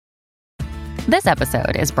This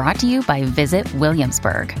episode is brought to you by Visit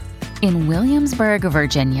Williamsburg. In Williamsburg,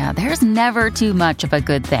 Virginia, there's never too much of a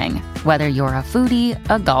good thing. Whether you're a foodie,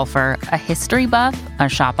 a golfer, a history buff, a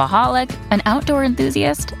shopaholic, an outdoor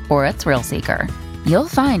enthusiast, or a thrill seeker, you'll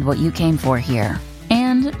find what you came for here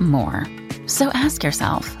and more. So ask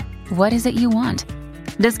yourself, what is it you want?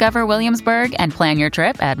 Discover Williamsburg and plan your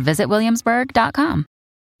trip at visitwilliamsburg.com.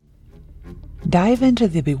 Dive into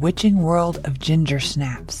the bewitching world of Ginger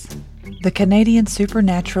Snaps, the Canadian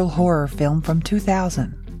supernatural horror film from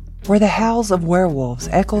 2000. Where the howls of werewolves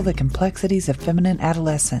echo the complexities of feminine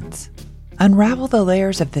adolescence. Unravel the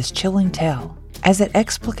layers of this chilling tale as it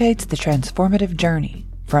explicates the transformative journey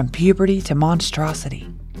from puberty to monstrosity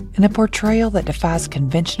in a portrayal that defies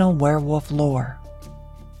conventional werewolf lore.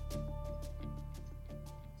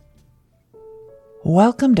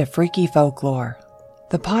 Welcome to Freaky Folklore,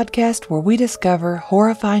 the podcast where we discover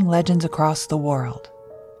horrifying legends across the world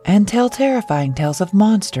and tell terrifying tales of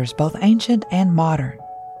monsters both ancient and modern.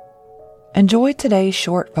 Enjoy today's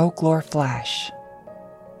short folklore flash.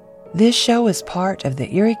 This show is part of the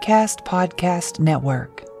EerieCast podcast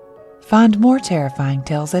network. Find more terrifying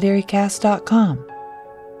tales at EerieCast.com.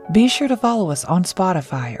 Be sure to follow us on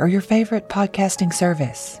Spotify or your favorite podcasting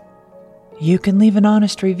service. You can leave an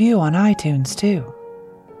honest review on iTunes too.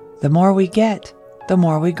 The more we get, the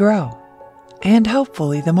more we grow. And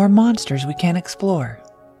hopefully the more monsters we can explore.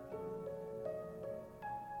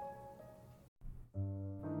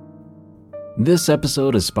 This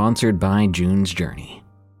episode is sponsored by June's Journey.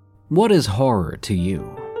 What is horror to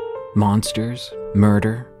you? Monsters?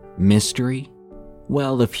 Murder? Mystery?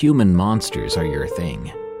 Well, if human monsters are your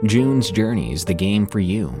thing, June's Journey is the game for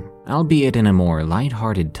you, albeit in a more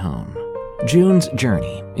lighthearted tone. June's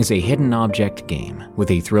Journey is a hidden object game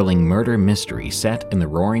with a thrilling murder mystery set in the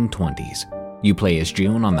Roaring '20s. You play as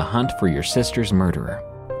June on the hunt for your sister's murderer.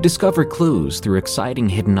 Discover clues through exciting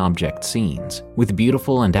hidden object scenes with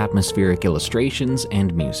beautiful and atmospheric illustrations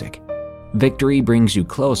and music. Victory brings you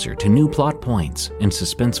closer to new plot points and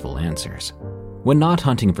suspenseful answers. When not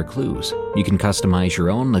hunting for clues, you can customize your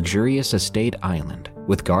own luxurious estate island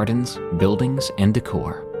with gardens, buildings, and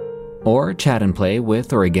decor. Or chat and play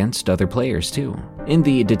with or against other players too, in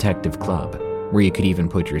the Detective Club, where you could even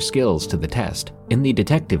put your skills to the test in the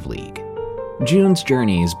Detective League. June's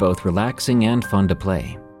Journey is both relaxing and fun to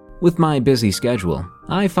play. With my busy schedule,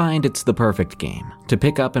 I find it's the perfect game to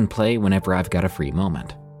pick up and play whenever I've got a free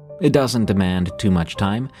moment. It doesn't demand too much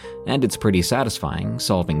time, and it's pretty satisfying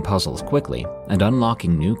solving puzzles quickly and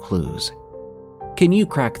unlocking new clues. Can you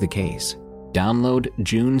crack the case? Download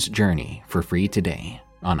June's Journey for free today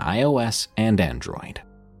on iOS and Android.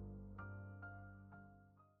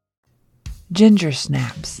 Ginger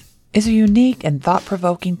Snaps is a unique and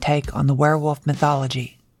thought-provoking take on the werewolf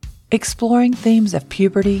mythology, exploring themes of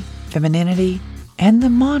puberty, femininity, and the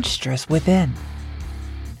monstrous within.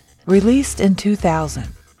 Released in 2000,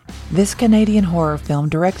 this Canadian horror film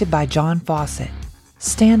directed by John Fawcett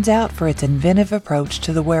stands out for its inventive approach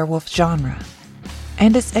to the werewolf genre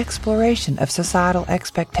and its exploration of societal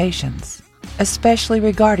expectations, especially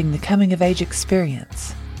regarding the coming-of-age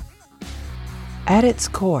experience. At its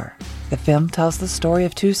core, the film tells the story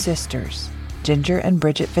of two sisters, Ginger and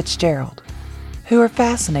Bridget Fitzgerald, who are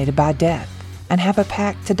fascinated by death and have a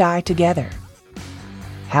pact to die together.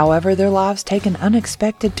 However, their lives take an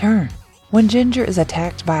unexpected turn when Ginger is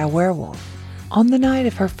attacked by a werewolf on the night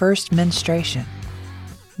of her first menstruation.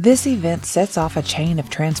 This event sets off a chain of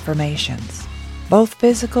transformations, both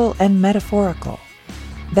physical and metaphorical,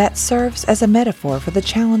 that serves as a metaphor for the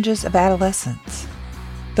challenges of adolescence.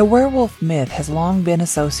 The werewolf myth has long been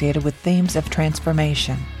associated with themes of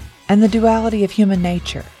transformation and the duality of human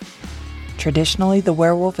nature. Traditionally, the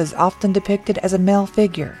werewolf is often depicted as a male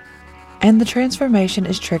figure, and the transformation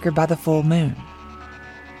is triggered by the full moon.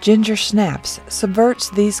 Ginger Snaps subverts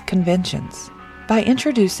these conventions by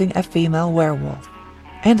introducing a female werewolf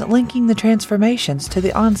and linking the transformations to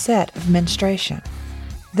the onset of menstruation.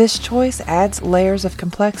 This choice adds layers of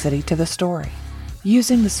complexity to the story,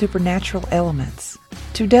 using the supernatural elements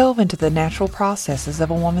to delve into the natural processes of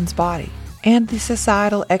a woman's body and the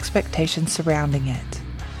societal expectations surrounding it.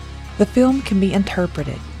 The film can be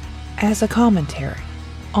interpreted as a commentary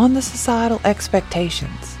on the societal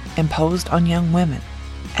expectations imposed on young women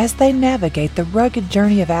as they navigate the rugged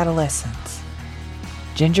journey of adolescence.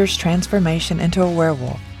 Ginger's transformation into a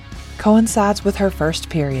werewolf coincides with her first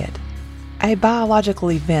period, a biological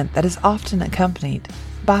event that is often accompanied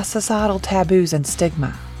by societal taboos and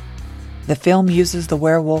stigma. The film uses the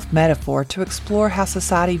werewolf metaphor to explore how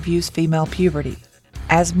society views female puberty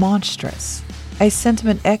as monstrous, a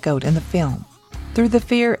sentiment echoed in the film through the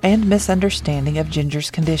fear and misunderstanding of Ginger's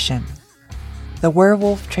condition. The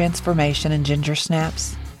werewolf transformation in Ginger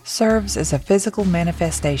Snaps serves as a physical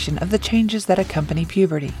manifestation of the changes that accompany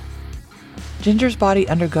puberty. Ginger's body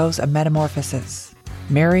undergoes a metamorphosis,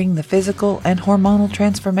 mirroring the physical and hormonal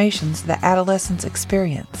transformations that adolescents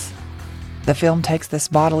experience. The film takes this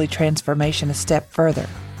bodily transformation a step further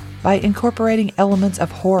by incorporating elements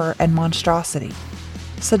of horror and monstrosity,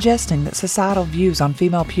 suggesting that societal views on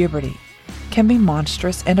female puberty can be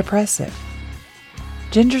monstrous and oppressive.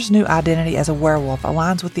 Ginger's new identity as a werewolf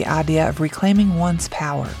aligns with the idea of reclaiming one's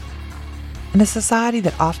power. In a society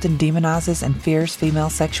that often demonizes and fears female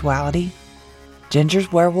sexuality,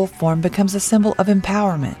 Ginger's werewolf form becomes a symbol of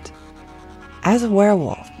empowerment. As a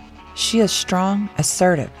werewolf, she is strong,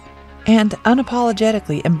 assertive, and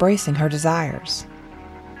unapologetically embracing her desires.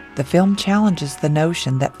 The film challenges the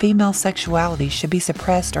notion that female sexuality should be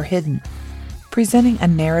suppressed or hidden, presenting a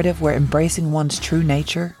narrative where embracing one's true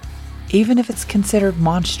nature, even if it's considered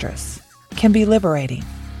monstrous, can be liberating.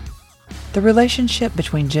 The relationship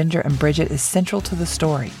between Ginger and Bridget is central to the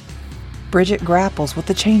story. Bridget grapples with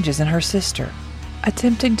the changes in her sister,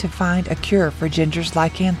 attempting to find a cure for Ginger's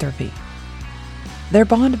lycanthropy. Their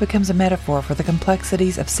bond becomes a metaphor for the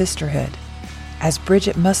complexities of sisterhood, as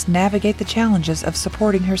Bridget must navigate the challenges of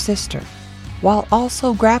supporting her sister, while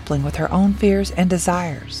also grappling with her own fears and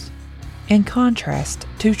desires. In contrast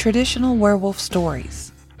to traditional werewolf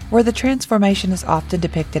stories, where the transformation is often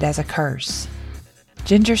depicted as a curse,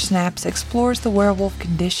 Ginger Snaps explores the werewolf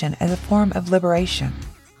condition as a form of liberation.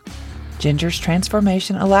 Ginger's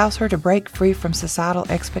transformation allows her to break free from societal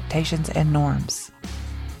expectations and norms.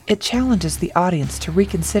 It challenges the audience to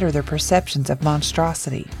reconsider their perceptions of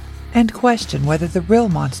monstrosity and question whether the real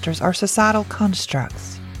monsters are societal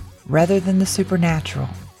constructs rather than the supernatural.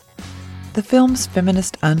 The film's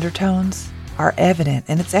feminist undertones are evident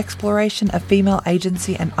in its exploration of female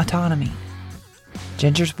agency and autonomy.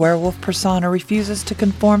 Ginger's werewolf persona refuses to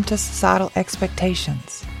conform to societal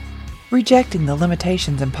expectations, rejecting the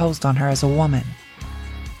limitations imposed on her as a woman.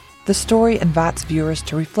 The story invites viewers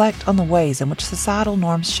to reflect on the ways in which societal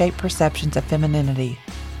norms shape perceptions of femininity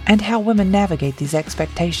and how women navigate these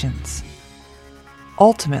expectations.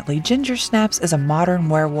 Ultimately, Ginger Snaps is a modern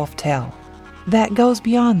werewolf tale that goes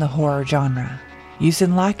beyond the horror genre,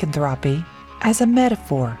 using lycanthropy as a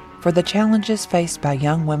metaphor for the challenges faced by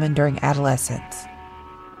young women during adolescence.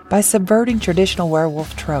 By subverting traditional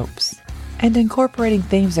werewolf tropes and incorporating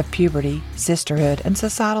themes of puberty, sisterhood, and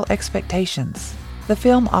societal expectations, the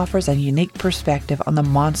film offers a unique perspective on the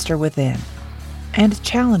monster within and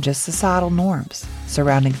challenges societal norms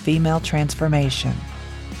surrounding female transformation.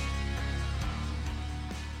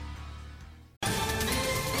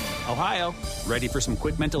 Ohio, ready for some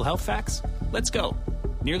quick mental health facts? Let's go.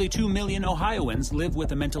 Nearly 2 million Ohioans live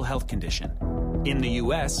with a mental health condition. In the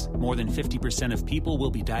U.S., more than 50% of people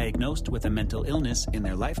will be diagnosed with a mental illness in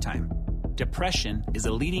their lifetime. Depression is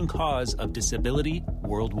a leading cause of disability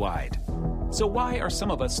worldwide. So why are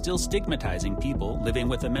some of us still stigmatizing people living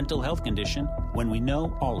with a mental health condition when we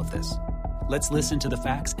know all of this? Let's listen to the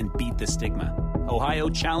facts and beat the stigma. Ohio,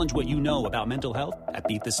 challenge what you know about mental health at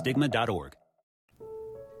beatthestigma.org.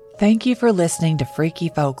 Thank you for listening to Freaky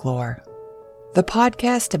Folklore, the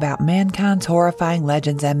podcast about mankind's horrifying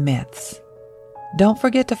legends and myths. Don't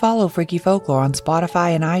forget to follow Freaky Folklore on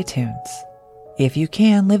Spotify and iTunes. If you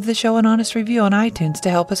can, leave the show an honest review on iTunes to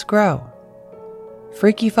help us grow.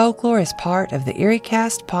 Freaky Folklore is part of the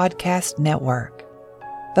EerieCast Podcast Network,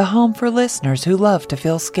 the home for listeners who love to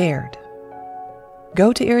feel scared.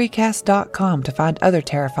 Go to EerieCast.com to find other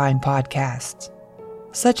terrifying podcasts,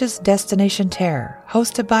 such as Destination Terror,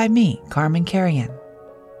 hosted by me, Carmen Carrion.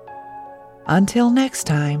 Until next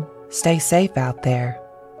time, stay safe out there,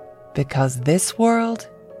 because this world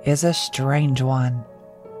is a strange one.